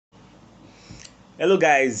Hello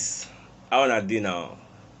guys, how una dey now?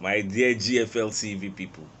 My dear GFL TV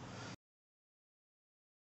people.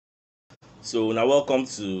 So now welcome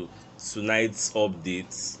to tonight's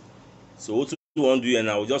update. So what we wan do here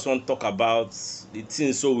now? We just wan talk about the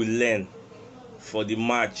things so we learn for the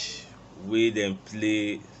match wey dem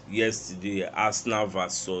play yesterday, Arsenal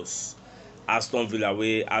versus Aston Villa,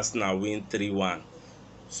 wey Arsenal win 3-1.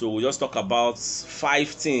 So we just talk about five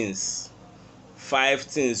things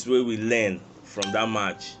wey we learn from that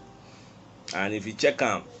match. And if you check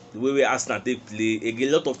am, the way Arsenal take play, again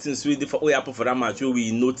a lot of things wey happen for that match wey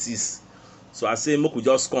we notice. So I say make we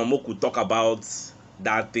just come, make we talk about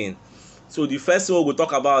that thing. So the first thing we go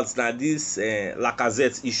talk about na this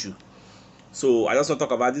Lacazette issue. So I just wan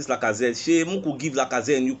talk about this Lacazette. Shey make we give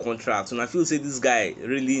Lacazette a new contract. So I feel say this guy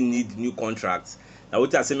really need new contract. Na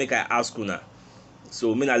wetin I say make I ask una.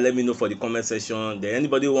 So make na let me know for the comment section. Then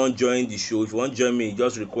anybody wan join the show, if you wan join me,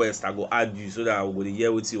 just request, I go add you so that we go dey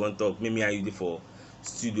hear wetin you wan talk. Make me and you dey for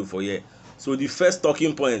studio for here. So the first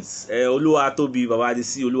talking points, Oluwatobi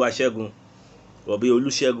Babadisi Oluwasegun Obi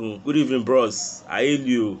Olusegun, good evening bros, I hail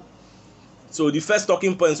you. So the first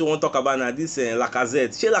talking points we wan talk about na this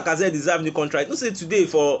Lacazette. Shey Lacazette deserve new contract? You know say today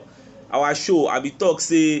for our show I be talk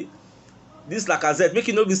say this Lacazette, make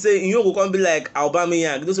e no be say e no go come be like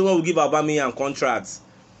Aubameyang. You know say when we give Aubameyang contract,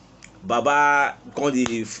 Baba come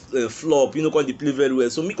dey flop, come dey play very well.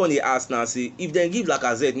 So me come dey ask now, say if dem give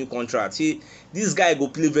Lacazette new contract, shey this guy go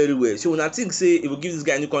play very well? So una think say if we give this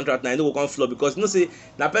guy new contract now, e no go come flop? Because you know say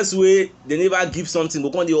na person wey dem never give something go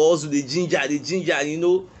come dey hustle, dey ginger,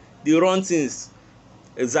 dey run things.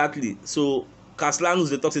 Exactly. So Castellanos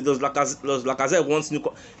dey talk say does Lacazette wants new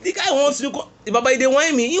the guy wants new Baba, e dey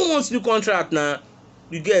whine me, he wants new contract na.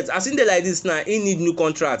 You get, as him dey like this now, he need new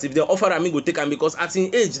contract. If dem offer am, he go take am, because at him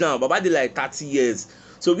age now, Baba dey like 30 years.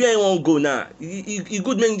 So where he wan go now? E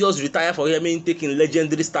good make him just retire for here, make him take him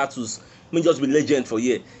legendary status, make him just be legend for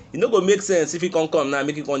here. E no go make sense if he come now,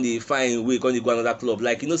 make him come dey find him way, come dey go another club.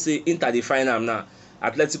 Like you know say Inter dey find am now,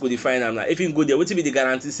 Atletico dey find am now. If him go there, wetin be the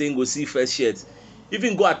guarantee say him go see first shirt? If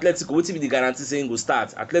him go Atletico, wetin be the guarantee say him go start?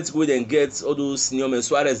 Atletico wey dem get all those senior men,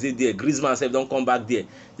 Suarez dey there, Griezmann sef don come back there,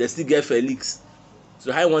 dem still get Felix.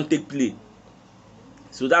 So how you wan take play?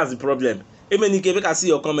 So that's the problem. Emenike, make I see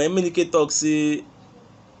your comment. Emenike talk say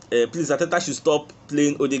please Arteta should stop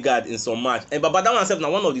playing Odegaard in some match. And Baba, that one sef na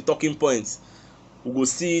one of the talking points. We go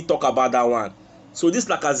still talk about that one. So this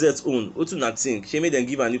Lacazette own, wetin una think? Shey make dem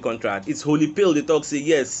give am a new contract? It's Holy Pale dey talk say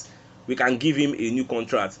yes, we can give him a new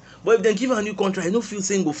contract. But if dem give am a new contract, I no feel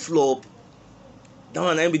say him go flop. That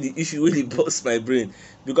one na be the issue wey dey burst my brain.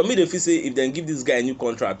 Because me dey feel say if dem give this guy a new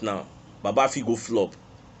contract now, Baba fit go flop.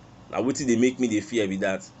 Na wetin dey make me dey fear be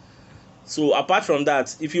that. So apart from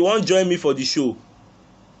that, if you wan join me for the show,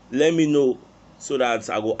 let me know so that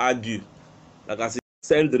I go add you. Like I say,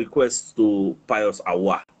 send request to Pius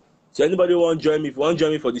Awa. So anybody wan join me, if you wan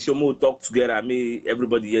join me for the show, make we talk together, make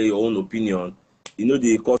everybody hear your own opinion. E no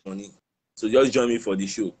dey cost money. So just join me for the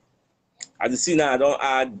show. As you see now, I don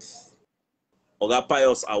add Oga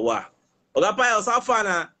Pius Awa. Oga Pius, how far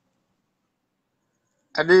na?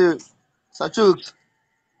 Ade, Sachuk,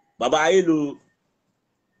 Baba, hello.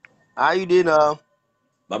 how you dey now?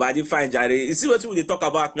 Baba, I dey fine jare. You see wetin we dey talk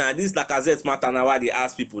about now? This Lacazette matter now, why they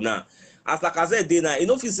ask people now. As Lacazette dey now, you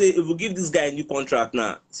no fit say if we give this guy a new contract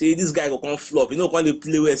now, say this guy go come flop, come dey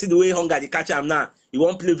play well. See the way hunger dey catch am now, he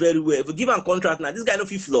wan play very well. If we give am contract now, this guy no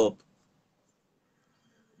fit flop.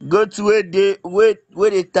 Go to where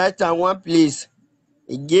they tight am one place.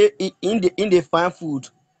 In the find food.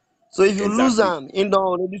 So if you lose Exactly. am, in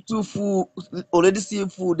don already see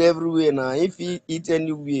food everywhere now. If he eat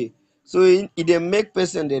anywhere, so it dey make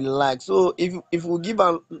person dey like. So if we give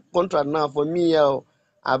am contract now, for me,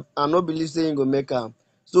 I no believe say he go make am.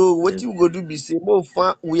 So what you go do be say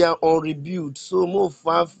we are on rebuild. So more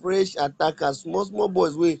fan fresh attackers, small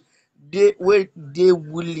boys wey dey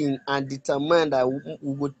willing and determined that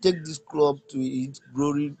we go take this club to its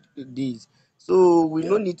glory days. So we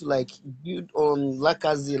no need to like build on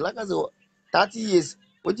Lacazette 30 years.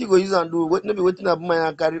 What you go use and do? No be wetin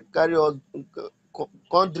Aubameyang carry us,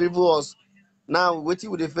 come dribble us. Now wetin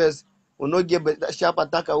we dey first, we no get better sharp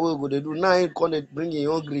attacker wey we go dey do. Now he come dey bring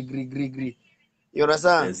him own gree. You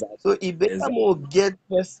understand? Exactly. So e better Exactly.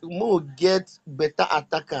 more get better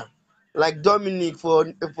attacker like Dominic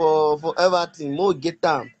for Everton. More get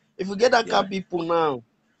am. If we get that kind Yeah. of people now,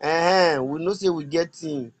 we know say we get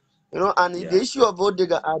him. And the Yeah. issue of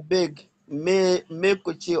Odega, I beg, make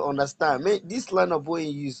Koche understand. May this line of boy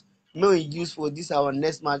use, may we use for this our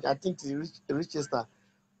next match. I think it's Richester.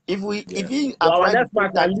 If Yeah. he So our apply the next same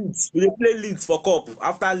match na tactic, Leeds. We dey play Leeds for cup.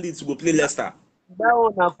 After Leeds, we go play Leicester. That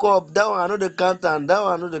one a cup. That one I know the count am. That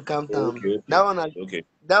one I know the count am. Okay, That okay, one a okay,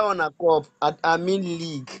 that one a cup. I mean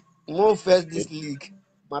league. More first okay, this league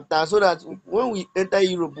matter so that when we enter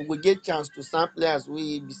Europe we go get chance to sign players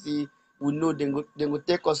we be say we know they go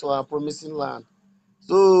take us for our promising land.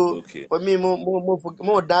 So okay, for me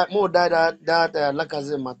more that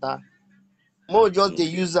Lacazette matter. More just the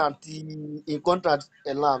okay. use am till in contract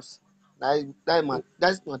elapse.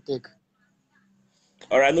 That's my take.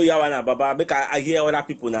 Alright, no yawa Baba. Make I hear other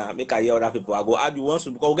people now. Make I hear other people. I go add you once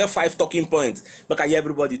because we get 5 talking points. Make I hear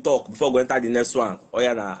everybody talk before we enter the next one. Oh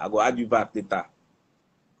yeah, now I go add you back later.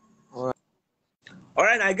 Alright.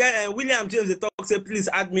 Alright, I get William James. They talk say please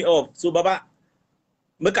add me up. So Baba,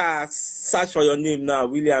 make I search for your name now.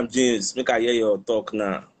 William James. Make I hear your talk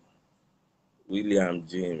now. William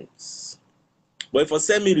James. But if you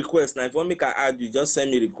send me request now, if you want make I add you, just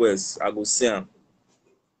send me request. I go see am.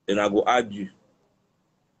 Then I go add you.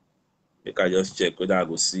 Make I just check whether I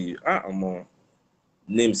go see you. I'm on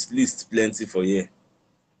names list plenty for here.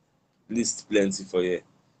 List plenty for here.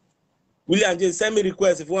 William James, send me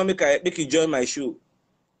request if you want make you join my show.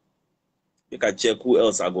 Make I check who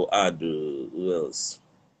else I go add. Who else?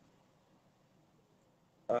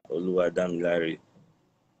 Oluwadamilare.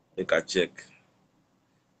 Make I check.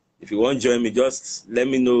 If you want join me, just let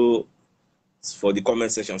me know for the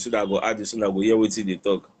comment section so that I go add you so that I go hear wetin they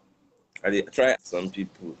talk. I dey try some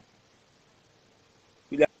people.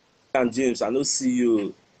 William James, I no see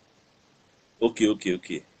you. Okay.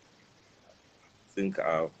 I think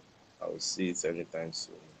I'll see it anytime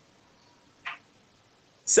soon.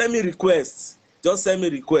 Send me requests. Just send me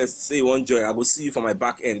requests. Say you want join. I go see you for my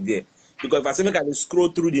back end there. Because if I say make I scroll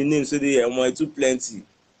through the names, so they too plenty.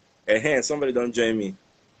 Somebody don't join me.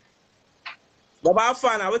 Baba, how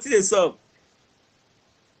far now? What is this up?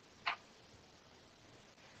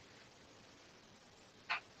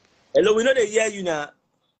 Hello, we know they hear you now.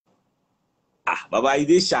 Baba, you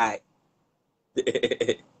dey shy.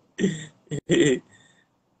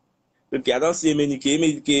 Okay, I don't see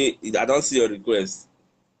Emenike. I don't see your request.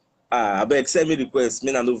 I beg, send me request.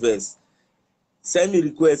 Me na no verse. Send me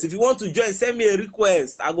request. If you want to join, send me a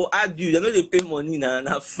request. I go add you. You know they pay money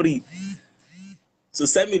now, free. So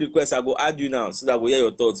send me request. I go add you now so that we hear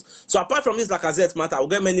your thoughts. So apart from this Lacazette matter, we'll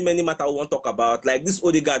get many matter we want to talk about. Like this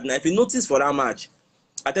Odegaard. Now, if you notice for that match,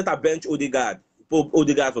 Arteta bench Odegaard. Put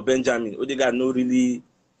Odegaard for Benjamin. Odegaard no really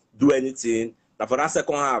do anything. Now for that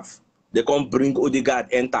second half, they come bring Odegaard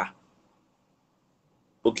enter.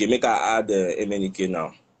 Okay, make I add MNK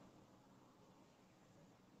now.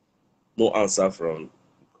 No answer from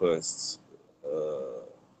requests.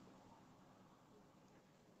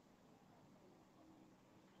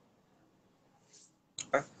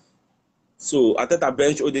 So Arteta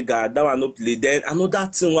bench Odegaard, that one no play. Then another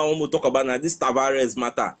thing I want to talk about now, this Tavares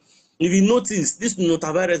matter. If you notice, this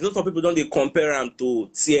Tavares, lots of people don't they compare him to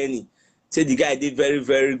Tierney. Say the guy did very,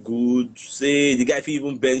 very good. Say the guy fit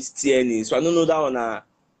even bench Tierney. So I don't know that one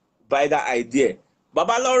by that idea.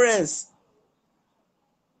 Baba Lawrence.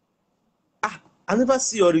 I never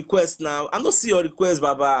see your request now. I don't see your request,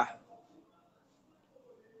 Baba.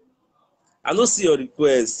 I don't see your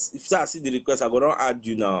request. If I see the request, I go don't add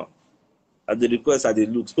you now. At the request at the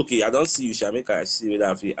looks. Okay, I don't see you. Shall make I see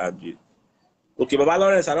whether I fit add you. Okay, Baba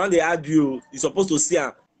Lawrence, I don't they add you. You supposed to see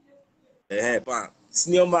him. Pan.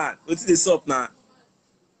 Senior man, what's this up now?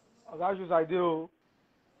 That's just ideal.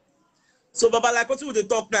 So, Baba, like what we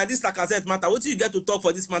talk now? This Lacazette matter. What do you get to talk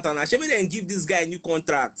for this matter now? Should we then give this guy a new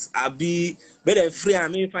contract? I be better free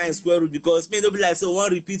and me find square root because may not be like so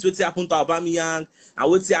one repeat what happened to Aubameyang and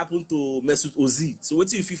what happened to Mesut Ozil. So, what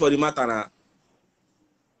do you feel for the matter now?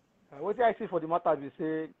 What I see for the matter be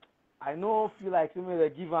say, I no feel like they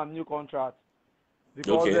give him new contract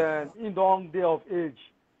because Okay. he don't day of age,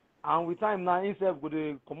 and with time now himself go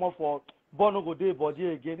dey come up for ball no go dey body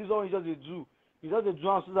again. This is what he just dey do. He just dey do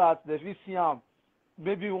am so that they fit see him.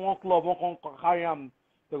 Maybe one club won't carry him,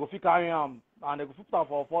 they go fit carry him, and they go fit put him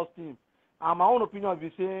for first team. And my own opinion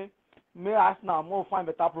be say, may Arsenal more find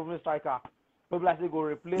better proven striker. Maybe like they go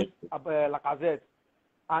replace Lacazette.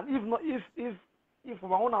 And if not, if for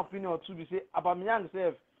my own opinion too, we say Aubameyang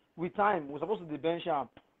self with time we're supposed to be bench him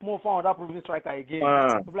more found that proven striker again.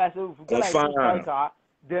 People like say if we get like two striker,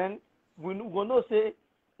 then we go know say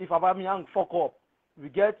if Aubameyang fuck up, we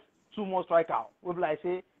get two more striker. People like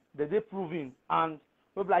say they proving and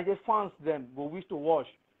people like say fans them will wish to watch.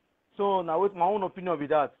 So now with my own opinion with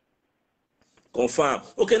that. Confirm.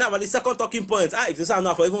 Okay, now but the second talking point. If you say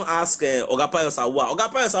now for even ask Oga Pius Awa. Oga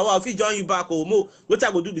Pius Awa, if he join you back, what I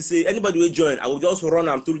go do be say anybody will join, I will just run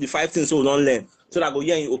them through the 5 things so we don't learn. So that I go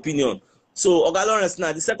hear your opinion. So Oga Lawrence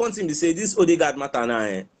now, the second thing they say this Odegaard matter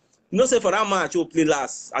now. You know, say for that match who play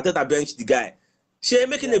last, I thought I bench the guy. She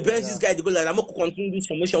making a bench this Yeah. guy to go like I'm gonna continue this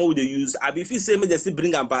formation what they use. I be if you say me they still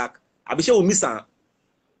bring him back. I be sure we miss him.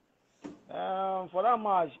 For that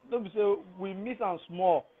match, don't be say we miss am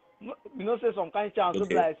small. You know, say some kind chance. Don't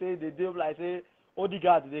be Okay. like say they do like say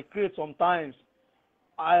Odegaard they create sometimes.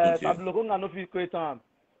 Okay. Sabilokonga no fit create am.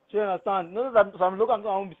 So you understand? No, that Sabilokonga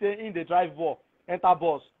won't be saying in the drive ball, enter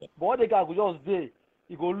box. But Odegaard go just dey.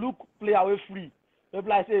 He go look play away free. Maybe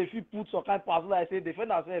like say if he put some kind pass, like say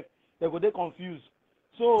defend ourselves, they go dey confused.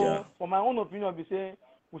 Yeah. So for my own opinion, be say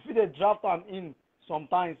we fit dey draft am in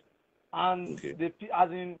sometimes, and Okay.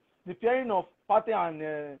 as in the pairing of Partey and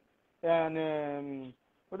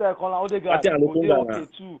what do I call am Odegaard Pate and go dey Lokonga okay na.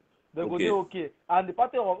 too. They go dey Okay. okay, and the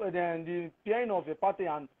Partey of the pairing of Partey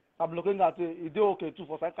and Sabilokonga too, e dey okay too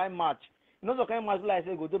for some kind match. You know some kind match like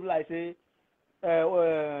say go dey like say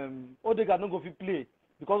Odegaard no go fit play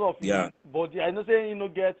because of Yeah. him body. I know say he no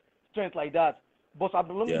get strength like that, but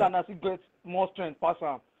Sabilokonga Yeah. na still get more strength pass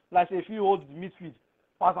am. Like say if he hold the midfield,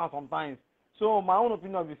 pass am sometimes. So my own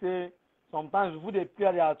opinion be say sometimes we dey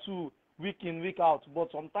play their two week in week out, but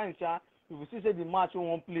sometimes if we see say the match we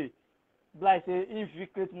wan play, like say if we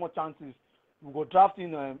create more chances, we go draft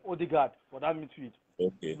in Odegaard for that midfield.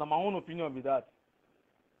 Okay. Na my own opinion be that.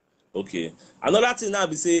 Okay. Another thing now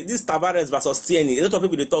be say this Tavares versus Tierney. A lot of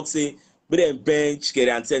people they talk say we dem bench Kerry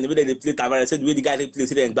and Tierney, we they play Tavares, say the way the guy they play,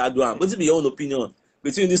 say dem gbadu am. What be your own opinion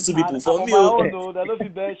between these two And people? For for me, my own though, they no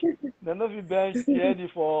fit bench Tierney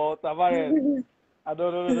for Tavares. I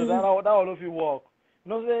don't know that one no fit work. You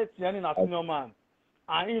know say Tierney na senior man,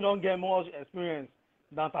 and he don get more experience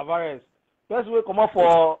than Tavares. Person wey comot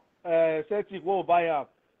for Celtic wey buy am,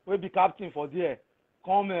 wey be captain for there,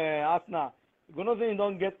 come Arsenal. You go know say he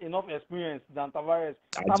don get enough experience than Tavares.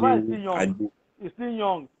 Tavares still I young. do. He still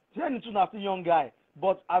young. Tierney too na still young guy,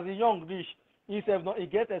 but as he young reach, he sef he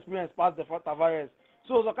get experience pass the Tavares.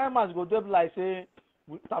 So some kind match go dey like say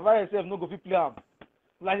Tavares sef no go fit play am.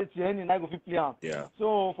 Like say Tierney na go fit play am. Yeah.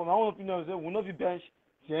 So for my own opinion, say we no fit bench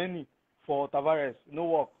Tierney for Tavares. No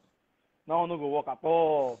work. That one no go work at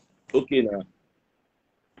all. Okay now.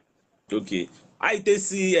 Okay. How you take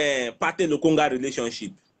see Partey Lokonga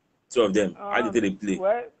relationship? Two of them. How did they play?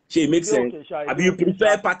 Well, Shey e make dey sense. okay, sha. E Abi dey you okay,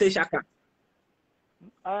 prefer sha. Partey Shaka?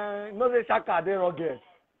 You know say Saka dey rugged.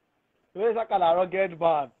 You know say Saka na rugged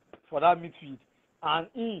man for that midfield, and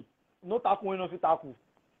he no tackle wey no fit tackle.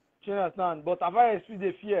 You understand? But Tavares still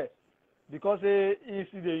dey fear because he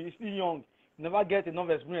still young. He never get enough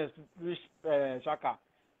experience to reach Saka.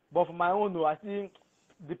 But for my own though, I think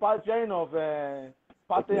the pairing of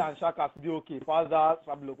Partey and Saka still dey okay pass that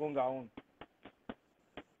Sabilokonga own.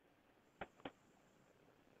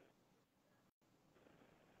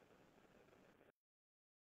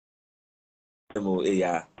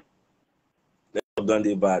 Yeah. Network done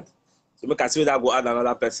dey bad. So make I see whether I go add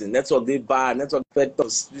another person. Network dey bad. Network affect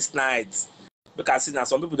us this night. Make I see now.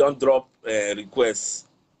 Some people don't drop requests.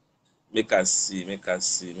 Make I see. Make I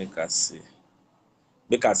see. Make I see.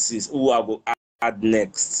 Make I see who I go add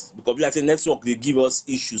next. Because like say network they give us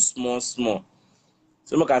issues small small.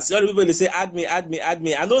 So make I see all the people they say add me, add me, add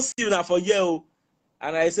me. I don't see you now for you, oh.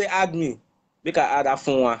 And I say add me. Make I add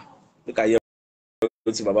Afunwa. Make I hear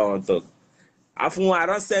what Baba want talk. Afunwa, I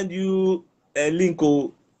don't send you a link.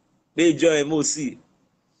 Oh, they join MOC.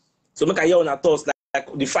 So make I hear on our thoughts like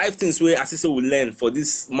the 5 things where assistant will learn for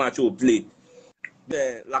this match we'll play.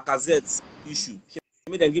 The Lacazette issue.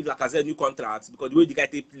 Make them give Lacazette new contract because the way the guy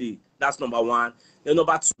they play, that's number 1. Then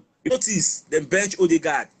number 2, you notice them bench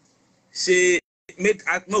Odegaard. Say make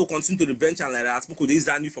we continue to the bench and like that. Because there is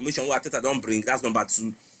that new formation where Ateta don't bring. That's number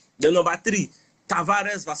 2. Then number 3,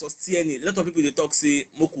 Tavares versus Tierney. A lot of people they talk say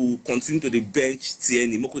Moku continue to the bench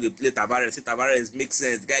Tierney. Moku they play Tavares. Say Tavares makes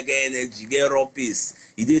sense. The guy get energy, get raw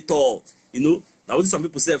pace. He dey tall. You know. Now what some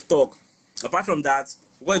people self talk. Apart from that,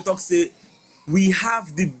 when you talk say we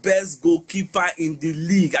have the best goalkeeper in the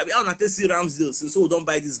league. I mean, I want to see Ramsdale since we don't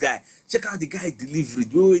buy this guy. Check out the guy delivery,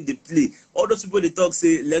 the way they play. All those people they talk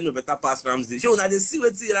say Leno better pass Ramsdale. Sure, now they see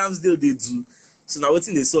what Ramsdale they do. So now what's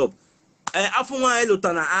in the sub? Afunwa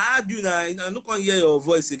Elotana, I add you now. I no can hear your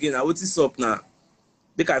voice again. Now what's up now?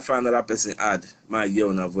 Make I find another person add my hear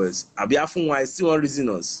on her voice. Abi Afunwa I still want reason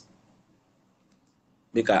us.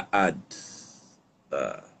 Make I add.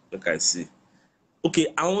 Make I see.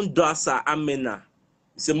 Okay, I want Dasa Amena.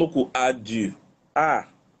 Say Moku add you.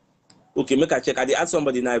 Okay, make I check. I dey add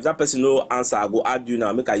somebody now. If that person no answer, I go add you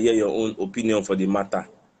now. Make I hear your own opinion for the matter.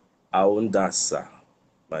 I want Dasa.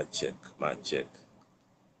 My check.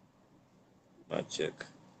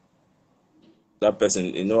 That person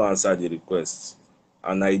he no answer the request.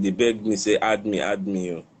 And I dey beg me say add me.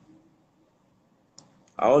 Oh.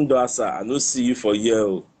 I wan do asa. I no see you for here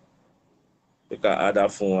o. Make I add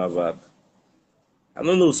that phone back. I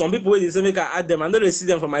don't know. Some people wey dey say make I add them, I no dey see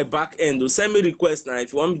them for my back end. Send me request now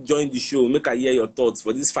if you want me join the show. Make I hear your thoughts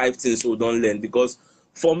for these 5 things we don learn. Because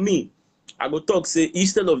for me, I go talk say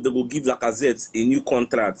instead of they go give Lacazette a new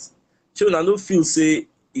contract, shey una no feel say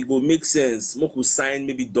e go make sense make we sign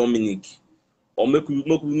maybe Dominic, or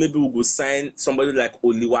maybe we go sign somebody like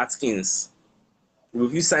Oli Watkins.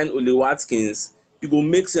 If you sign Oli Watkins, e go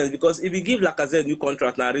make sense because if you give Lacazette new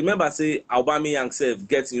contract now, remember say Aubameyang sef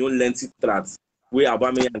get im own lengthy contract wey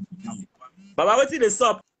Aubameyang give. Baba, wetin dey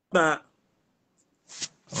sup na?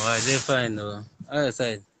 Oh, I dey fine o. How your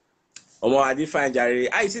side? Omo, I dey fine jare.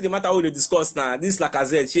 How you see the matter wey we dey discuss now? This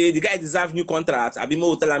Lacazette, shey the guy deserve new contract? Abi make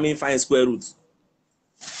we tell am make im find square root?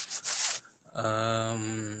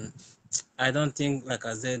 I don't think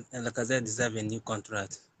Lacazette deserve a new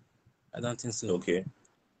contract. I don't think so. Okay.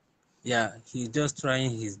 Yeah, he's just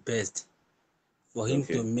trying his best for him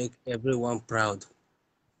to Okay. make everyone proud,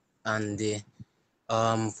 and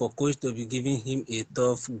for coach to be giving him a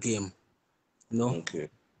tough game, you know. Okay.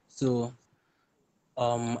 So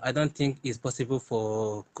I don't think it's possible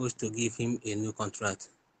for coach to give him a new contract.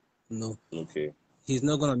 No, Okay. he's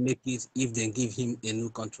not gonna make it if they give him a new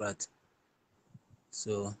contract.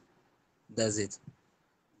 So that's it.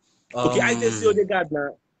 Okay, I take see Odegaard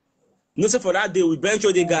now. No, say for that day we bench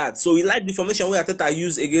Odegaard. So we like the formation wey Arteta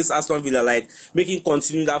use against Aston Villa, like making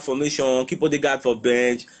continue that formation, keep Odegaard for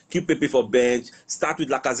bench, keep Pepe for bench, start with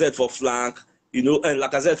Lacazette for flank, you know, and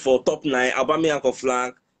Lacazette for top 9, Aubameyang for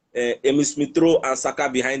flank, Emil Smith-Rowe and Saka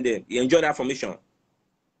behind them. You enjoy that formation?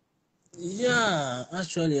 Yeah,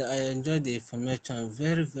 actually, I enjoyed the formation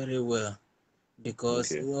very, very well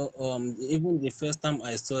because Okay. even the first time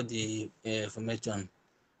I saw the formation,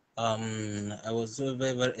 I was so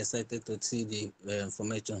very, very excited to see the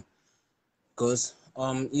formation because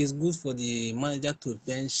it's good for the manager to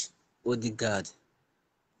bench Odegaard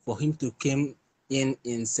for him to come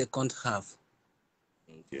in second half.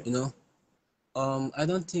 Okay. You know, I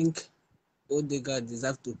don't think Odegaard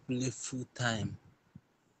deserves to play full time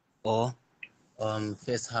or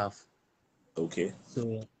first half. Okay.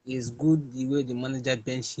 So it's good the way the manager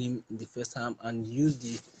bench him in the first half and use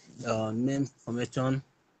the main formation.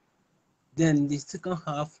 Then the second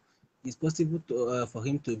half is possible to for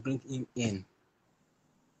him to bring him in.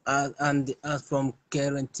 And as from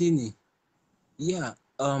Quarantini, yeah,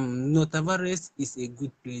 no Tavares is a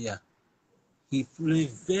good player. He played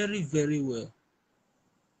very, very well,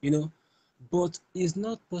 you know, but it's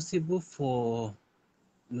not possible for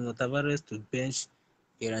Nuno Tavares to bench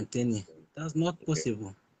Quarantini. That's not Okay.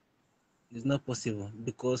 possible. It's not possible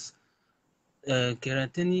because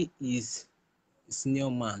Quarantini is a senior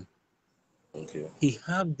man. Okay. He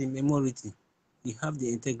have the memory, he have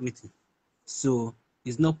the integrity. So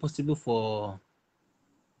it's not possible for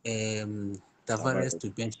Tavares Tavares. to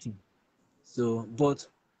bench him. So, but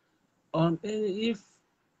if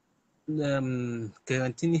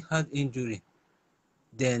Quarantini had injury,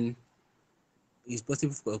 then it's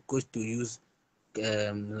possible for a coach to use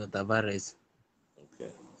Tavares.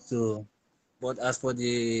 Okay. So, but as for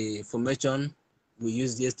the formation we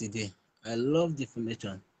used yesterday, I love the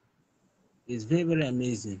formation. It's very, very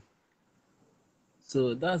amazing.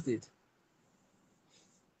 So that's it.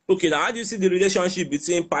 Okay, now how do you see the relationship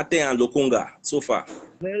between Partey and Lokonga so far?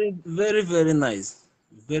 Very, very, very nice.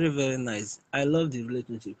 Very, very nice. I love the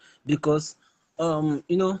relationship because,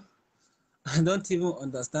 you know, I don't even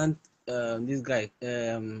understand this guy,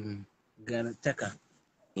 Granit Xhaka.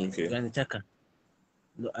 Okay. Granit Xhaka.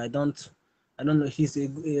 No, I don't know. He's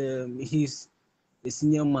a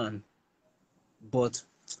senior man, but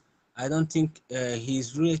I don't think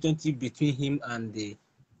his relationship between him and the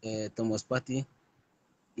Thomas Partey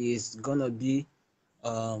is gonna be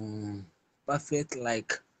perfect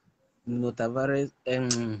like Nuno Tavares,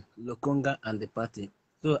 Lokonga and the Partey.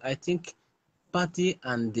 So I think Partey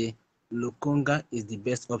and the Lokonga is the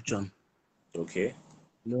best option. Okay.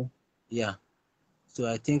 No, yeah. So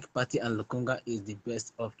I think Partey and Lokonga is the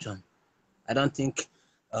best option. I don't think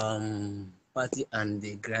Partey and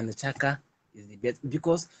the Granit Xhaka is the best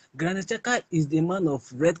because Granit Xhaka is the man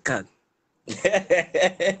of red card.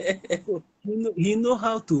 So he know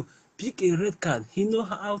how to pick a red card. He know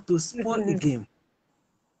how to spoil a game.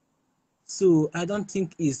 So I don't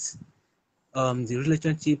think it's the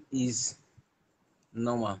relationship is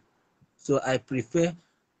normal. So I prefer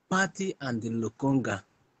Partey and the Lokonga.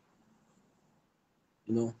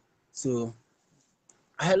 You know. So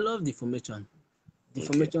I love the formation. The Okay.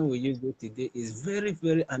 formation we used today is very,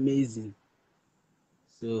 very amazing.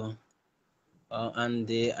 So and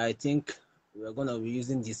I think we're gonna be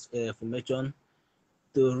using this formation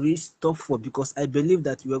to reach top 4 because I believe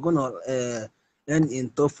that we are gonna end in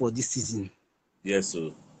top 4 this season. Yes,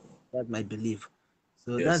 so That's my belief.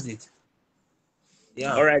 So yes. that's it.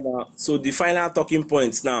 Yeah. All right now. So the final talking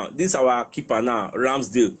points now. This is our keeper now,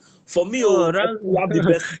 Ramsdale. For me, Oh, I think we have the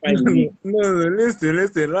best keeper in the No, league. no,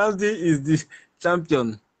 listen. Ramsey is the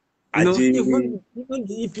champion. You know, Ajay, even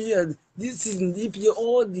the EPL this season, the EPL,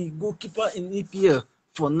 all the goalkeeper in EPL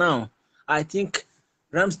for now, I think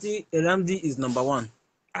Ramsey is number one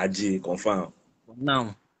Ajay, confirm. for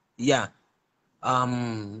now. Yeah.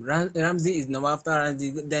 Ramsey is number after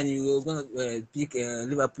Ramsey. Then you're gonna pick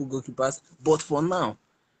Liverpool goalkeepers. But for now,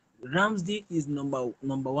 Ramsey is number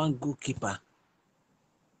one goalkeeper.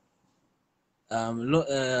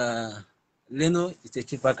 Leno is a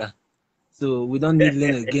chipaka, so we don't need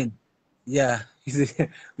Leno again. Yeah,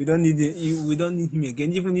 we don't need we don't need him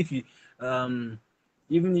again. Even if he,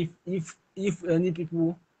 even if any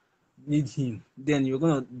people need him, then you're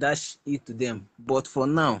gonna dash it to them. But for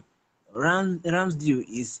now, Ramsdale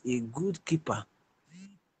is a good keeper,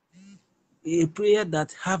 a player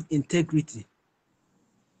that have integrity.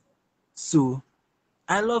 So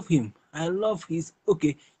I love him. I love his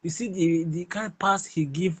okay. You see the kind of pass he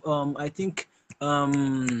give. I think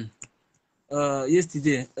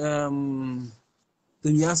yesterday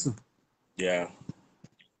Tomiyasu. Yeah.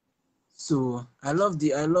 So I love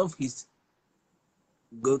his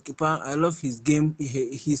goalkeeper. I love his game.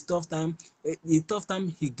 His tough time. The tough time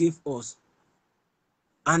he gave us,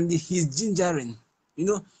 and his gingering. You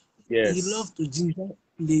know, he Yes. loves to ginger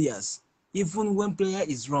players, even when player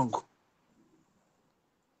is wrong.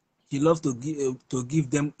 He loves to give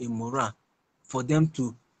them a morale for them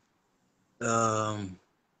to um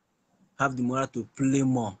have the morale to play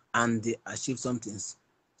more and they achieve something.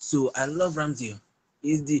 So I love Ramsey.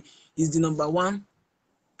 He's the number one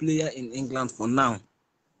player in England for now.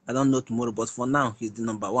 I don't know tomorrow, but for now he's the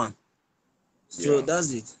number one. So Yeah.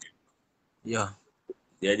 that's it. Yeah.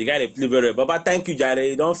 Yeah, the guy they play very well. Baba, thank you, Jare.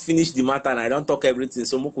 You don't finish the matter and I don't talk everything.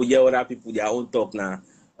 So Muku hear other people their own talk now.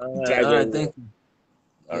 You try All very right. well. Thank you.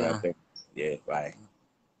 All right, Yeah. thanks. Yeah, bye.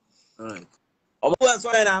 All right. Oh, but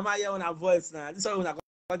sorry, now I'm here on a voice now. This one when I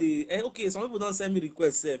got the okay. Some people don't send me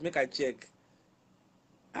requests. Make I check.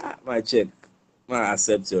 My check. Man,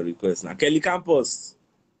 accept your request now. Kelly Campus.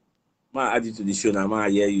 Man, add you to the show now. Man, I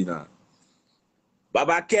hear you now.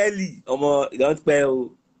 Baba Kelly. You don't pay.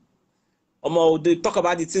 They talk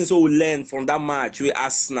about the things we learn from that match where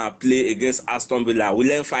Arsenal play against Aston Villa. We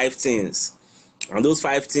learn 5 things. And those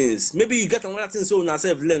 5 things, maybe you get another thing so now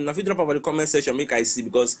self learn. If you drop over the comment section, make I see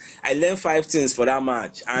because I learned 5 things for that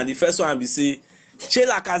match. And the first one be say, Shey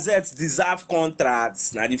Lacazette deserve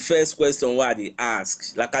contracts? Now the first question why they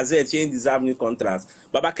ask. Lacazette, she ain't deserve new contracts.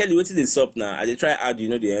 Baba Kelly, wetin dey sup now? I dey try add, you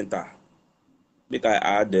know, the enter. Make I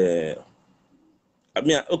add.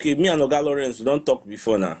 Okay, me and Oga Lawrence we don talk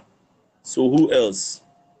before now. So who else?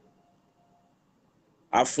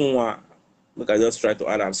 Afunwa. Make I just try to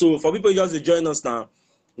add am. So for people just to join us now,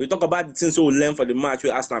 we talk about the things we learn for the match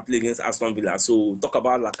where Arsenal play against Aston Villa. So talk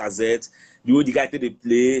about Lacazette, the way the guy take dey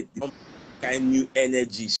play, the kind new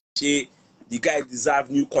energy. Shey the guy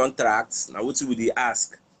deserve new contracts. Na wetin we dey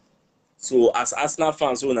ask. So as Arsenal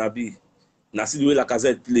fans wey una be, na see the way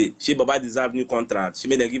Lacazette play. Shey Baba deserve new contract. Shey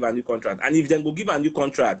make dem give am new contract. And if dem go give am new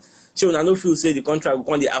contract, shey una no feel say the contract go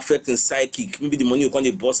come dey affect him psychic. Maybe the money go come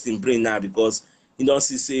dey burst him brain now because he don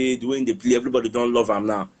see say the way he dey play, everybody don love am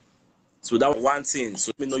now. So that one thing.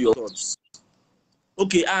 So let me know your thoughts.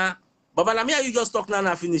 Okay, Baba, na me and you just talk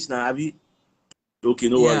now finish now, abi? Okay,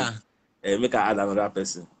 no worry. Yeah. Make I add another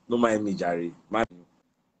person. No mind me, Jare.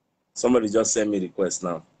 Somebody just send me request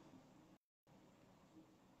now.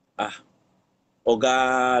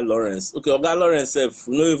 Oga Lawrence. Okay, Oga Lawrence sef,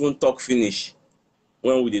 we no even talk finish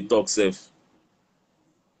when we dey talk sef.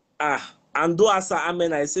 And do asa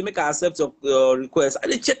amen. I say make I accept your request. I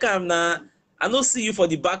dey check am na. I no see you for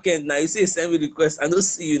the back end now. You say send me request. I no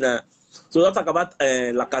see you now. So let's talk about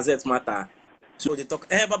Lacazette matter. So they talk.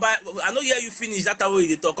 Baba, I no hear you finish that way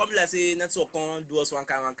they talk. Come like say network come do us one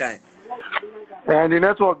kind. And the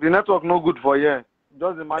network no good for here.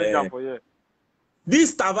 Just the manager for here.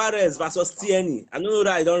 This Tavares versus Tierney. I don't know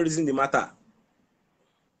that I don't reason the matter.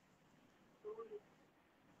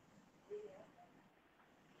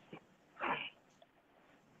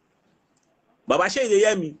 Baba, shey you dey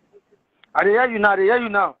hear me? I dey hear you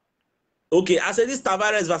now. Okay, I say this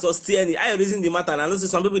Tavares versus Tierney. I reason the matter. And I know say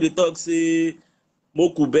some people they talk say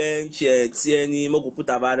Moku bench, Tierney, Moku put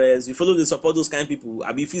Tavares. You follow the support those kind of people.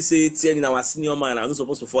 I be if you say Tierney now a senior man, I'm not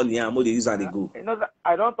supposed to fall in here. More they use and they go. You know that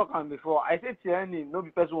I don't talk am before. I say Tierney no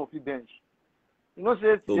be person who fit bench. You know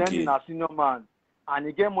say Tierney Okay. na senior man, and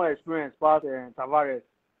he get more experience past Tavares.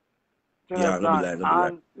 You Yeah, no be understand? lie, no be lie.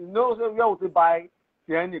 And you know, so where would they buy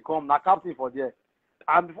Tierney come? Na captain for there.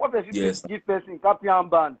 And before person Yes. give person captain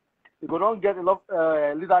band, you go don't get a lot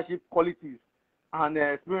of leadership qualities and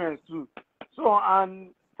experience too. So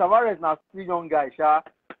and Tavares na still young guy, sha,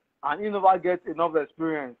 and he never get enough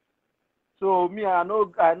experience. So me, I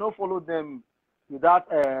know follow them with that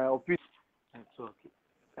opinion. It's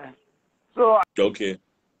okay. So Okay.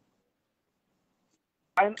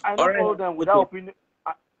 I All know right. follow them with that Okay. opinion.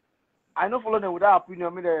 I know follow them with that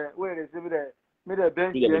opinion. Me the where they say me the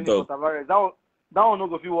bench We never Tierney for talk. Tavares. That one no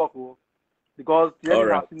go fit work, oh, because All Tierney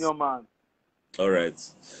na right. senior man. All right.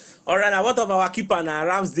 All right. Now, what of our keeper now,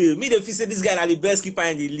 Ramsdale? Me, they feel say this guy na the best keeper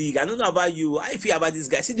in the league. I don't know about you. How you feel about this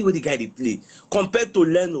guy? See the way the guy they play compared to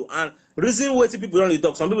Leno. And reason why people don't dey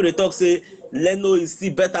talk. Some people they talk say Leno is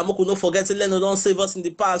still better. Moko no forget say Leno don't save us in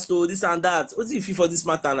the past. So this and that. What do you feel for this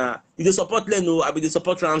matter now? You dey support Leno? I be dey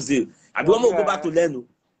support Ramsdale. I be For want me, to go back to Leno.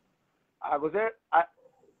 I go say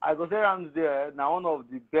Ramsdale na one of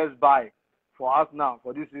the best buy for us now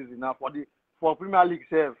for this season. Now for Premier League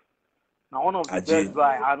sef, na one of the Aje. best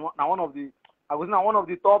buy and na one of the one of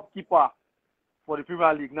the top keeper for the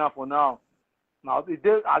Premier League now for now. Now it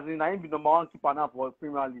dey as in na him be number one keeper now for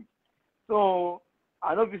Premier League. So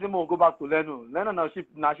I no fit say mo go back to Leno. Leno na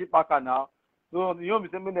ship packer now. So you know me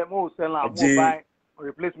say me mo sell am, mo Aje. buy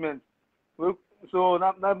replacement. So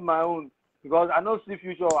not my own because I don't see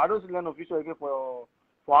future. I don't see Leno future again for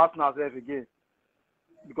Arsenal sef again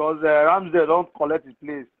because Ramsdale don't collect his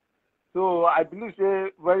place. So I believe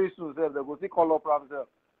say very soon sef they go still call up Ramsdale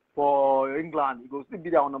for England. He go still be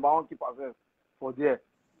their number one keeper sef for there.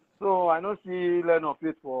 So I don't see Leno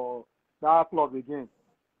fit for that club again.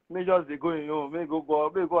 May just they go in home, may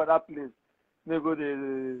go at that place, may go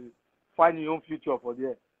they find your own future for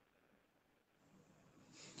there.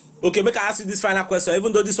 Okay, make I ask you this final question.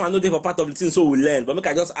 Even though this one no dey for part of the thing, so we learn. But make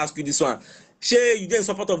I just ask you this one. Shey you dey in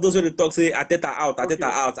support of those wey dey talk say Ateta out, Ateta Okay.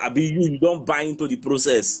 out. Abi you don't buy into the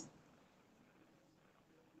process?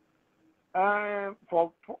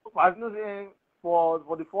 For as you know say for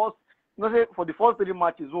the first for the first 3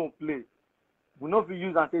 matches we won't play, we no fit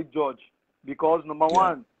use and take judge because number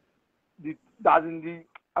one, I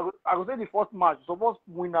go say the first match we supposed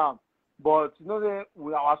win am, but you know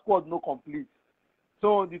say our squad no complete.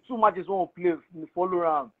 So the 2 matches we won't play follow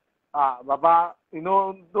am. Baba, you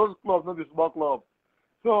know those clubs no be small club.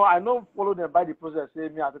 So I no follow them by the process say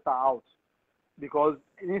me Ateta out because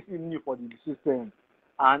it's new for the system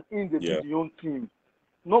and in the build the own team.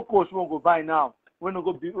 No coach won't go buy now. We no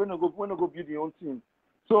go build the own team.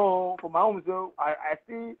 So for my own, so I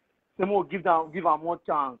still say more give am more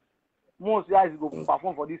chance. More see how he go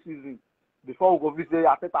perform for this season before we go visit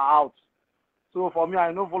Ateta out. So for me,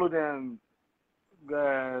 I no follow them.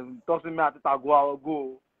 Tossing me Ateta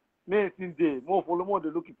go. Me still dey more follow more the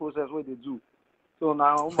looking process what they do. So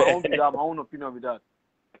now my own be that, my own opinion with that.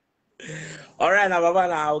 All right, now, Baba,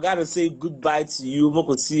 now we gotta say goodbye to you. We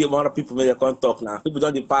could see more people make they come talk now. People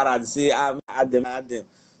don't depart and say, add them.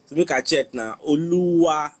 So make I check now.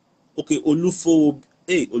 Oluwa, okay, Olufo,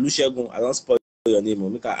 hey, Olusegun, I don't spoil your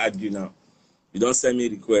name. Make I add you now. You don't send me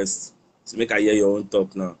request. So make I hear your own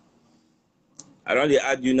talk now. I don't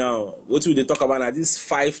add you now. What will they talk about now? These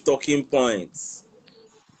 5 talking points.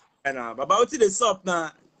 And now, Baba, what they sup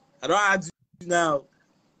now? I don't add you now.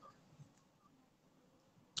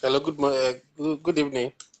 Hello, good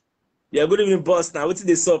evening. Yeah, good evening, boss. Now, what's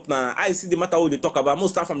this up now? I see the matter what they talk about.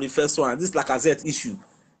 Most start from the first one. This Lacazette issue.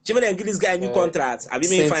 She may give this guy a new contract. Have you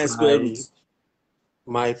made fine square root?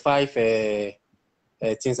 My 5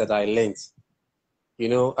 things that I learned. You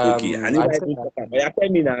know, Okay, I need to talk about. Yeah, tell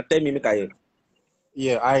me now. Tell me, make I.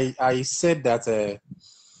 Yeah, I said that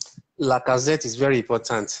Lacazette is very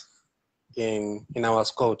important in our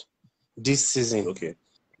squad this season. Okay.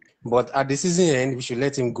 But at the season end, we should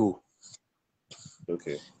let him go.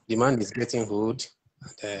 Okay. The man is getting old.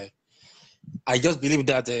 I just believe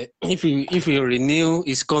that if he renew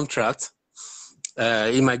his contract,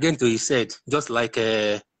 he might get into his head, just like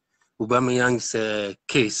Aubameyang's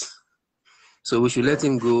case. So we should let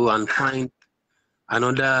him go and find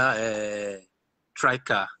another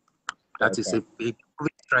striker that is a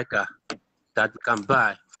great striker that we can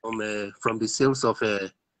buy from the sales of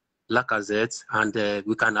Lacazette, and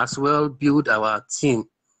we can as well build our team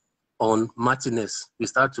on Martinez. We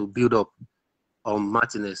start to build up on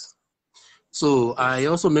Martinez. So I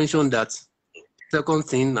also mentioned that second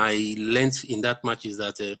thing I learned in that match is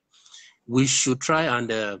that we should try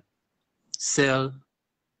and sell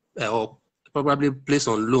or probably place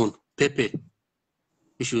on loan Pepe.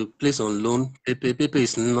 We should place on loan Pepe. Pepe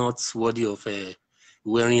is not worthy of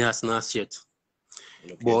wearing Arsenal shirt.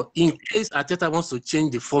 Okay. But in case Arteta wants to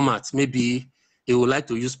change the format, maybe he would like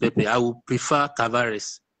to use Pepe. I would prefer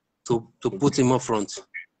Tavares to put him up front.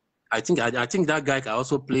 I think that guy can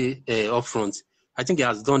also play up front. I think he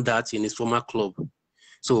has done that in his former club.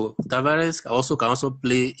 So Tavares can also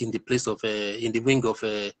play in the place of in the wing of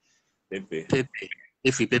Pepe.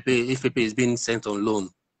 if Pepe is being sent on loan.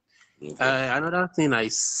 Okay. Another thing I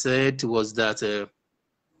said was that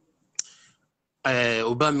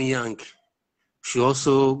Aubameyang should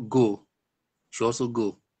also go.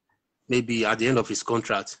 Maybe at the end of his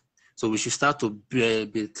contract. So we should start to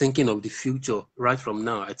be thinking of the future right from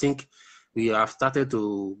now. I think we have started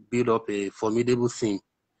to build up a formidable team.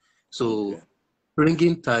 So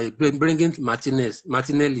bringing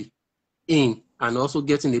Martinelli in and also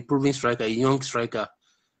getting a proven striker, a young striker,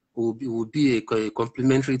 will be a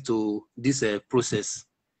complementary to this process.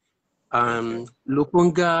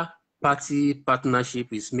 Lokonga party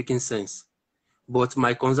partnership is making sense. But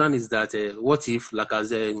my concern is that what if, like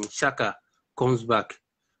as Shaka comes back,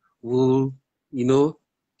 will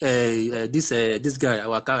this guy,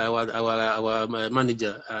 our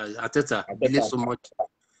manager Arteta,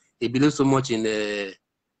 believes so much in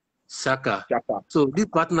Shaka. So this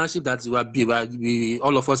partnership that we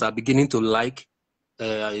all of us are beginning to like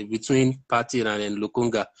between Partey and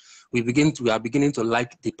Lokonga, we are beginning to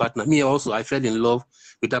like the partner. Me also, I fell in love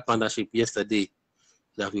with that partnership yesterday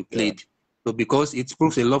that we played. Yeah. So because it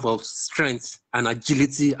proves a lot of strength and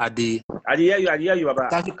agility at the. I hear you, Baba.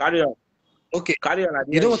 Carry on. Okay. Carry on.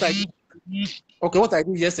 You know what I did? Okay, what I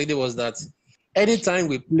did yesterday was that anytime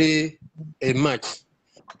we play a match,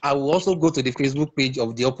 I will also go to the Facebook page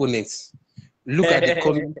of the opponents, look at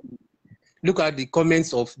the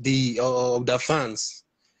comments of the fans.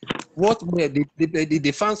 What were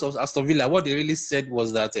the fans of Aston Villa? What they really said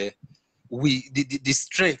was that the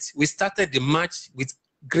strength. We started the match with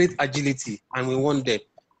great agility and we won them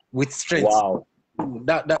with strength. Wow.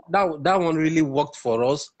 That one really worked for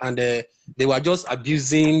us, and they were just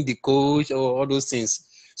abusing the coach or all those things.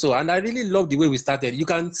 So, and I really love the way we started. You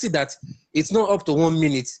can see that it's not up to 1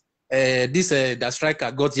 minute. The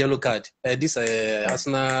striker got yellow card. This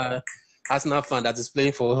Arsenal fan that is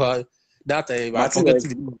playing for her. That I forget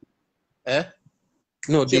the.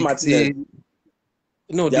 No,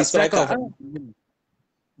 the striker of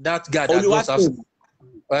that guy that was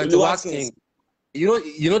asking.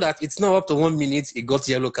 You know that it's not up to 1 minute he got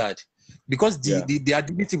yellow card because the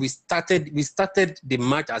ability we started the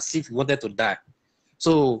match as if we wanted to die.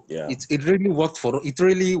 So it really worked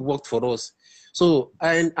for us. So,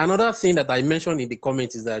 and another thing that I mentioned in the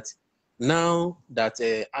comments is that now that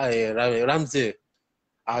Ramsey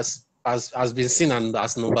has been seen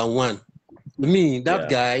as number one. To me, that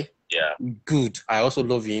guy, good. I also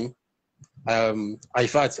love him. In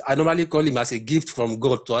fact, I normally call him as a gift from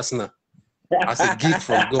God to Arsenal. As a gift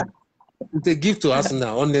from God. It's a gift to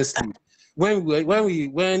Arsenal, honestly. When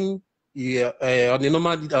on a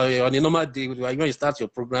normal day, when you start your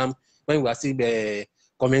program, when we are still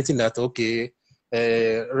commenting that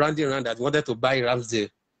rounding around that wanted to buy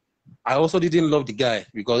Ramsey, I also didn't love the guy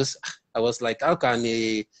because I was like, how can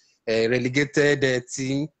a relegated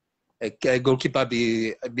team, a goalkeeper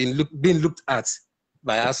being looked at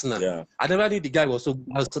by Arsenal? Yeah. I never knew the guy was so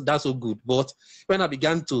good, but when I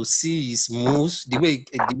began to see his moves, the way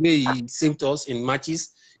he saved us in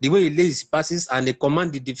matches, the way he lays his passes and they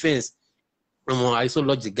command the defense, I so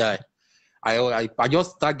love the guy. I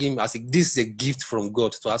just tag him as this is a gift from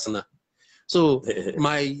God to Arsenal. So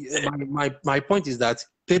my point is that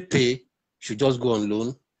Pepe should just go on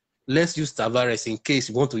loan. Let's use Tavares in case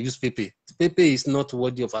you want to use Pepe. Pepe is not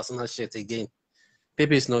worthy of Arsenal shirt again.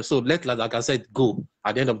 Pepe is not. So let, like I said, go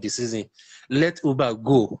at the end of the season. Let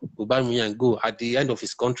Aubameyang go at the end of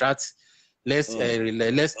his contract. Let's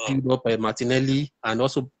build up Martinelli and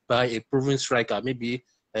also buy a proven striker, maybe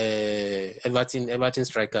Everton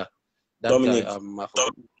striker. That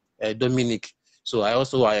guy, Dominic. So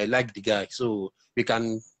I like the guy. So you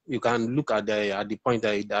can look at the point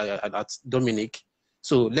at Dominic.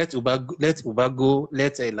 So let Uba go,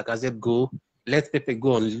 let Lacazette go, let Pepe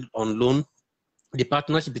go on loan. The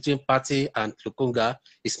partnership between Partey and Lokonga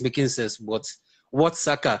is making sense. But what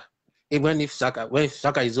Saka? When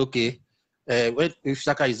Saka is okay, if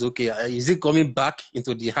Saka is okay, is he coming back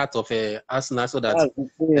into the heart of Arsenal so that?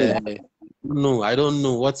 No, I don't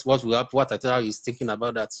know what Ateta is thinking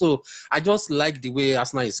about that. So I just like the way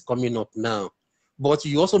Arsenal is coming up now. But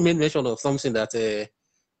you also made mention of something that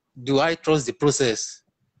do I trust the process?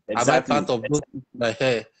 Exactly. Am I part of those?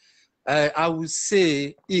 I would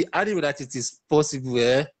say, I think that it is possible.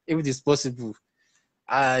 If it is possible,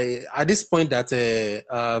 at this point that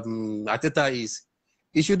Arteta is,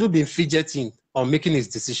 He shouldn't be fidgeting or making his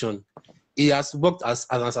decision. He has worked as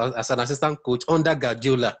an assistant coach under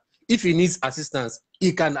Guardiola. If he needs assistance,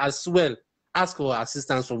 he can as well ask for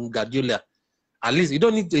assistance from Guardiola. At least you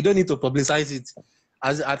don't need to publicize it.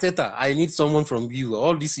 As Arteta, I need someone from you.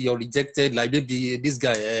 All this you're rejected, like maybe this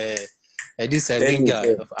guy, this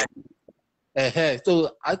winger.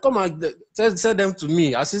 So I come and tell them to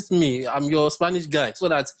me, assist me. I'm your Spanish guy, so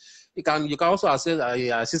that you can also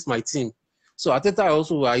assist my team. So Arteta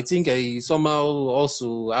also, I think, he's somehow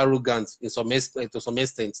also arrogant to some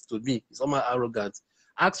extent to me. He's somehow arrogant.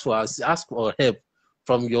 Ask for help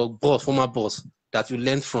from your former boss that you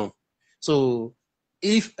learned from. So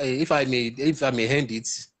if I may hand it,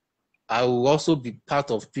 I will also be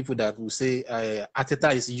part of people that will say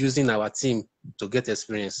Arteta is using our team to get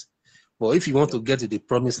experience. But if you want to get to the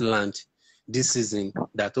promised land this season,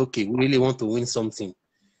 that okay, we really want to win something,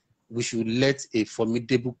 we should let a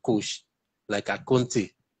formidable coach like a Conte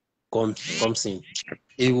comes in.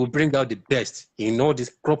 He will bring out the best in all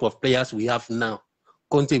this crop of players we have now.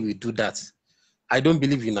 Conte will do that. I don't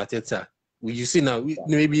believe in Arteta. You see now,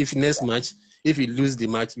 maybe if next match, if he lose the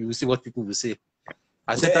match, you will see what people will say.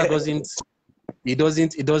 Arteta doesn't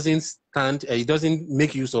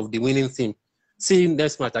make use of the winning team. See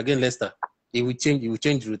next match again, Leicester. He will change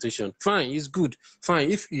the rotation. Fine, it's good. Fine,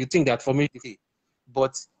 if you think that for me, okay.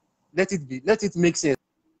 But let it make sense.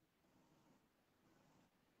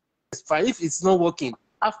 Fine, if it's not working,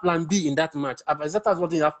 have plan B in that match. Arteta is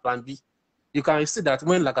what have plan B. You can see that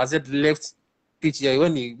when Lacazette left pitch,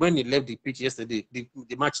 when he left the pitch yesterday, the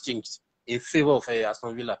match changed in favor of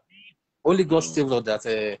Aston Villa. Only God saved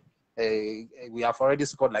that we have already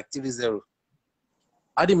scored like 3-0.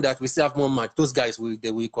 Adding that we still have more match, those guys will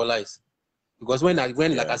equalize. Because when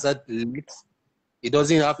Lacazette leaves, he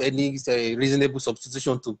doesn't have any reasonable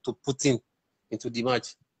substitution to put into the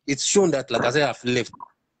match. It's shown that Lacazette have left.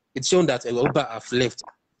 It's shown that Oba have left.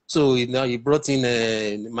 So now he brought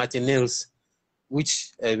in Martinez,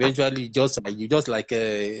 which eventually just like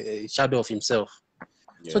a shadow of himself.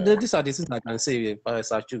 Yeah. So these are the things I can say,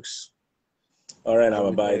 Sarchuk's. All right,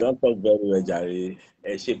 now, bye. Don't talk very well, Jerry.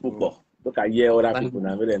 Look at here, other people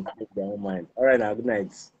now, let them take their own mind. All right, now, good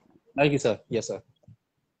night. Thank you, sir. Yes, sir.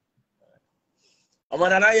 I'm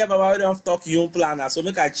on another year, Baba. We don't talk young planner, so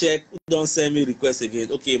make I check who don't send me request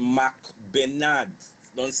again. Okay, Mark Bernard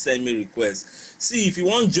don't send me request. See, if you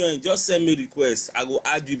want join, just send me request. I go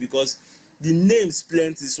add you because the names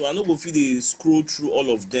plenty, so I no go fit dey scroll through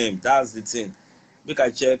all of them. That's the thing. Make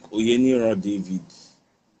I check Oyeniran David.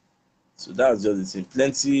 So that's just the thing.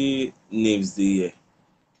 Plenty names dey here.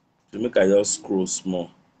 So make I just scroll small.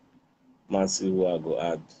 Man, see who I go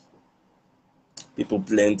add. People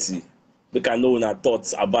plenty. Make I know una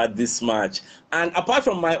thoughts about this match. And apart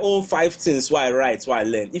from my own 5 things why I write, why I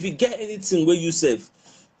learn. If you get anything where you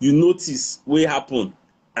notice wey happen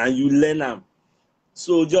and you learn am,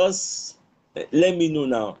 so just let me know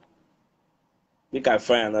now. Make I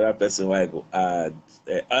find another person why I go add.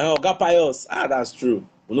 Oga Pius, that's true.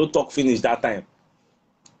 We no talk finish that time.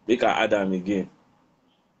 Make I add am again.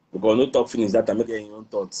 Because no talk finish that time. Make your own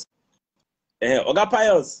thoughts. Oga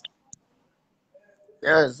Pius.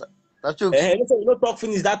 Yes, that's true. We no talk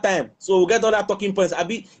finish that time. So we get all that talking points.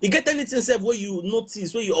 Abi, you get anything sef where you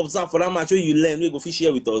notice, where you observe for that match, where you learn, where you go fit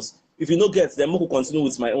share with us. If you no get, then we will continue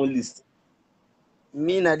with my own list.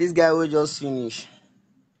 Me na this guy will just finish.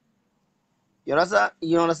 You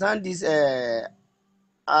understand this this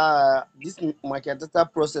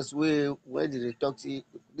Arteta process where they talk to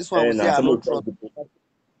this one will say I no trust.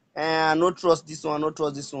 I no trust this one, I no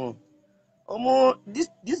trust this one.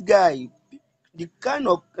 This guy, the kind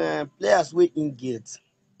of players we in get,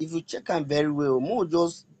 if you check him very well, more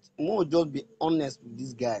just be honest with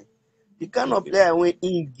this guy. The kind of player we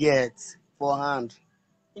in get for hand,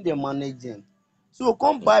 in the managing. So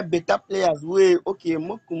come buy better players wey okay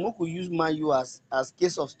moku use Man U as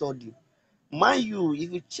case of study. Man U,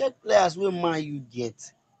 if you check players wey Man U get,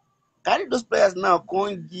 carry those players now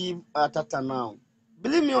come give Arteta now.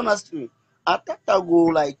 Believe me honestly, Arteta go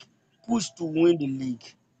like push to win the league.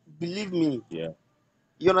 Believe me. Yeah.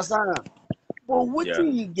 You understand? But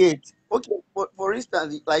wetin you get? Okay, for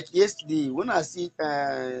instance, like yesterday when I see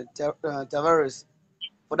Tavares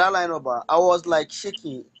for that lineup, I was like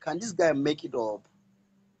shaking. Can this guy make it up?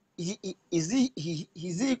 Is he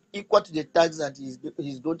equal to the tax that he's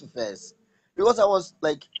going to face? Because I was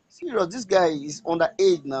like, serious, this guy is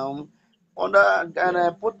underage now. And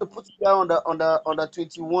I put the guy under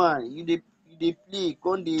 21. You play,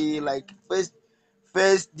 con they like first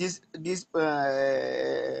this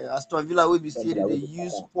Aston Villa will be say they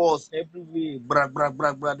use force everywhere,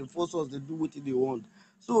 brag, they force us, they do what they want.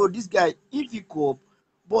 So this guy, if he cope,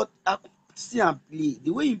 But I see him play.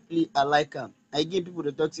 The way he play, I like him. Again, people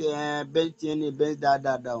they talk say, bench TNA, bench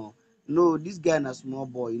that one. No, this guy na small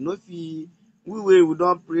boy. You know if he we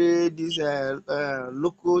don't play this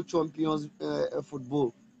local champions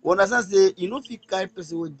football. We understand say you know if you carry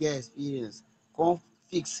person with get experience, come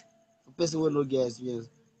fix for person with no get experience.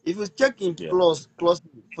 If you check him Yeah.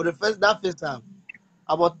 crossing for the first time,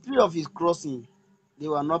 about three of his crossing, they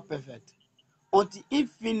were not perfect. Until he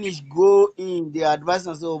finish go in, dey advise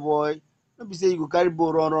am say oh boy, no be say you go carry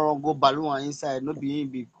ball run go balloon am inside, no be him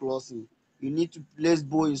be crossing. You need to place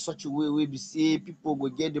ball in such a way wey be say people go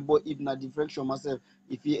get the ball if na deflection myself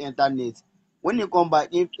e fit enter net. When he come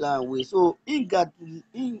back him play am well, so he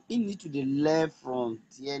need to dey learn from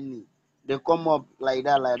Tierney, dey come up like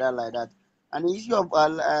that. And the issue of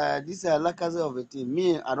this Lacazette of a thing,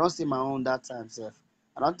 me I don say my own that time sef.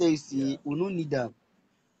 I don tell you Yeah. see we no need am.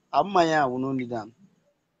 Amaya we no need am.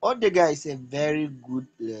 Odega is a very good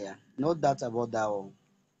player, no doubt about that one.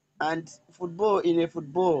 And football in a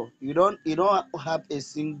football, you don't have a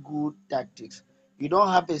single tactics. You don't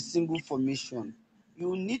have a single formation.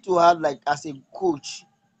 You need to have like as a coach,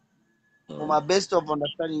 for Mm. my best of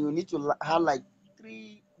understanding, you need to have like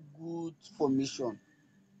three good formation.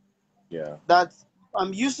 Yeah. That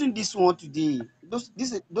I'm using this one today. Those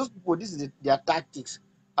people, this is their tactics.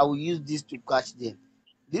 I will use this to catch them.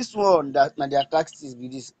 This one that na their tactics be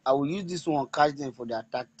this. I will use this one catch them for their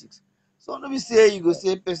tactics. So let me say you go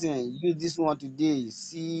say person use this one today.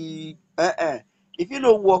 See, if you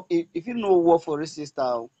no work, if you no work for racist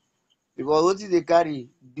style, because what they carry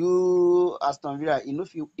do Aston Villa, you know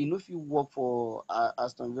if you work for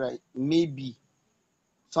Aston Villa, maybe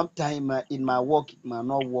sometime in my work it might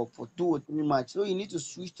not work for 2 or 3 months, so you need to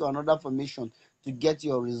switch to another formation to get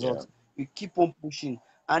your Yeah. results. You keep on pushing,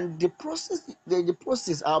 and the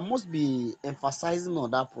process I must be emphasizing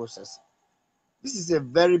on that process. This is a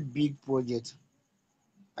very big project,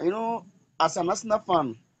 and as an Arsenal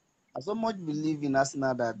fan, I so much believe in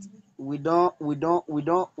Arsenal that we don't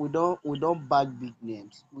back big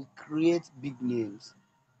names, we create big names.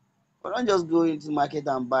 We don't just go into market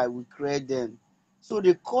and buy, we create them. So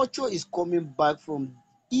the culture is coming back from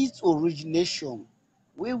its origination,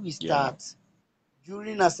 where we Yeah. start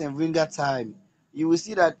during Arsene Wenger time. You will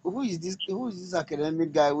see that who is this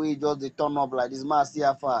academic guy where he just dey turn up like this man see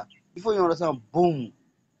how far. Before you understand, boom,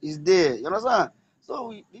 he's there. You understand?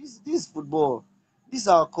 So this football, this is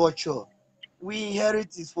our culture. We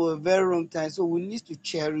inherit it for a very long time, so we need to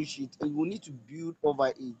cherish it and we need to build over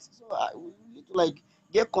it. So we need to like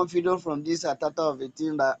get confidence from this atata of a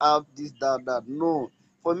team that have this that. No,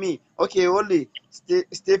 for me, okay, only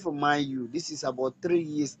stay for Man U. This is about 3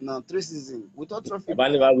 years now, 3 seasons without trophy. Baba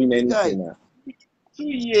never win This guy, anything now. 2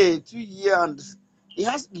 year, and he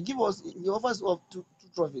offers us two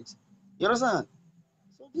trophies. You understand?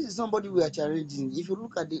 So this is somebody we are challenging. If you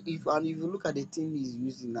look at the team he's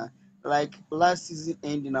using now, like last season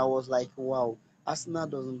ending, I was like, wow, Arsenal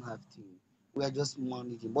doesn't have team. We are just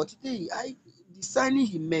managing. But today, the signing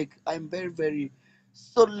he make, I'm very, very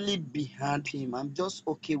solidly behind him. I'm just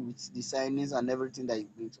okay with the signings and everything that he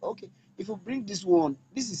brings. Okay, if you bring this one,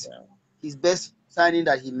 this is Yeah. his best signing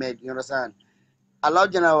that he made. You understand? Allow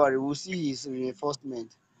January, we'll see his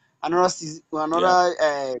reinforcement. Another season, Yeah. another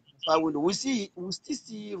window. We still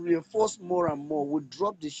see reinforce more and more. We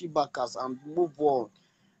drop the shibacas and move on.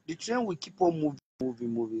 The train will keep on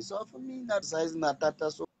moving. So for me, that sizing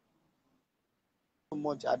Atata so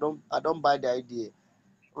much, I don't buy the idea.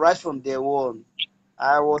 Right from day one,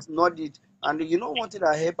 I was not it. And one thing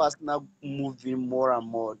that help us now moving more and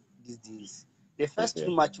more these days. The first Yeah.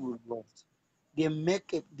 two matches we lost, they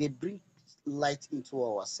bring light into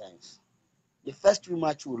our science. The first three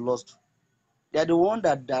matches we lost, they are the one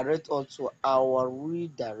that direct us to our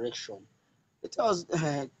redirection. They tell us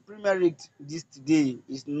Premier League this today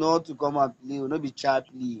is not to come and play, will not be child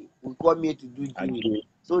play. We come here to do game. Agree.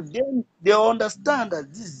 So they understand that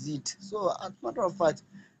this is it. So as a matter of fact,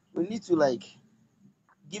 we need to like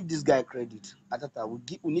give this guy credit. Atata,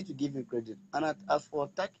 we need to give him credit. And as for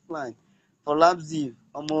attacking line, for Leipzig,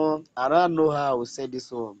 I don't know how I will say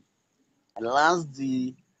this one. Last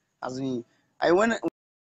the as in I when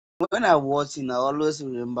I watch him, I always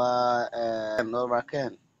remember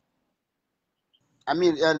Raken. I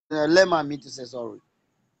mean, Lema. I mean to say sorry,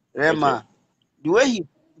 Okay. Rema.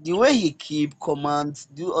 The way he keep commands,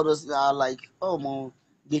 do others are like, oh man,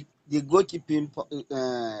 the goalkeeping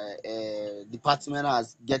department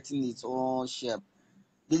has getting its own shape.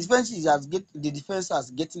 The defense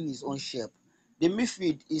has getting its own shape. The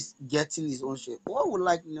midfield is getting its own shape. What we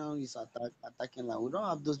like now is attacking line. We don't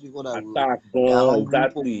have those people that Attack are gone hungry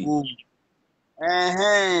for exactly. goal.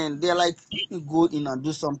 They're like, let me go in and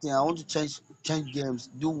do something. I want to change games,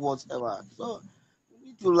 do whatever. So we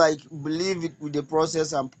need to like believe it with the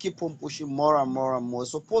process and keep on pushing more and more and more.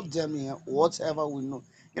 Support them in whatever we know.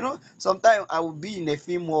 Sometimes I will be in a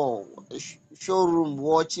film or a showroom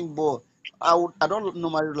watching ball. I don't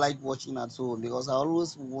normally like watching at home because I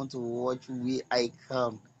always want to watch where I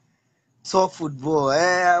can. Talk football.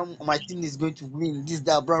 My team is going to win. This,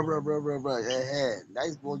 that, blah, blah, blah, blah, blah. That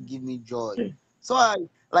is what give me joy. So I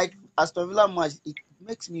like Aston Villa match. It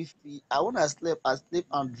makes me feel. I want to sleep. I sleep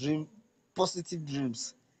and dream positive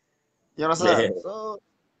dreams. You understand? So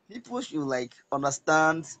people should like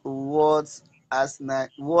understand what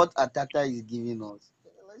Atata is giving us.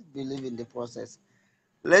 Let's believe in the process.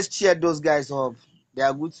 Let's cheer those guys up. They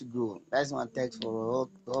are good to go. That's my text for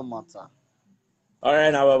all matter. All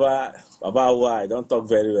right, now, Baba, why? Don't talk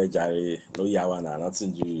very well, Jerry. No yawana,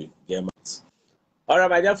 nothing to get mad. All right,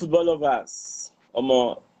 my dear football lovers.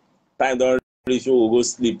 Time don't reach, so we'll go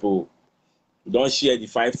sleep. Oh. We don't share the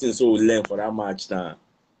 5 things so we learn for that match now.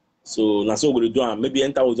 So that's what we're going to do. And maybe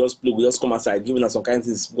enter will just play, we just come outside, giving us some kind of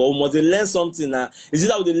things. But we must learn something now. Is it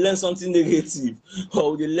that we learn something negative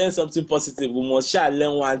or we learn something positive? We must share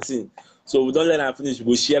learn one thing. So we don't learn and finish, we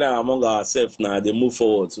go share them among ourselves now. They move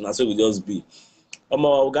forward. So that's what we just be.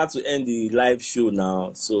 We got to end the live show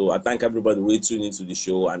now. So I thank everybody who tuned into the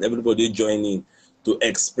show and everybody joining to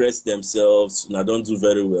express themselves. Now don't do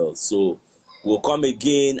very well. So we'll come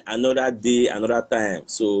again another day, another time.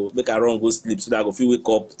 So make a run go sleep so that if you wake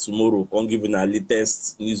up tomorrow, I'm giving our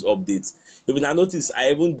latest news updates. If you notice,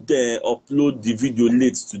 I even upload the video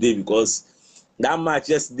late today because that match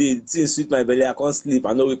yesterday, things sweet my belly. I can't sleep.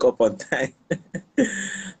 I don't wake up on time.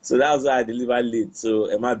 So that was why I delivered late. So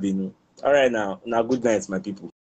Emma Binu. All right now good night, my people.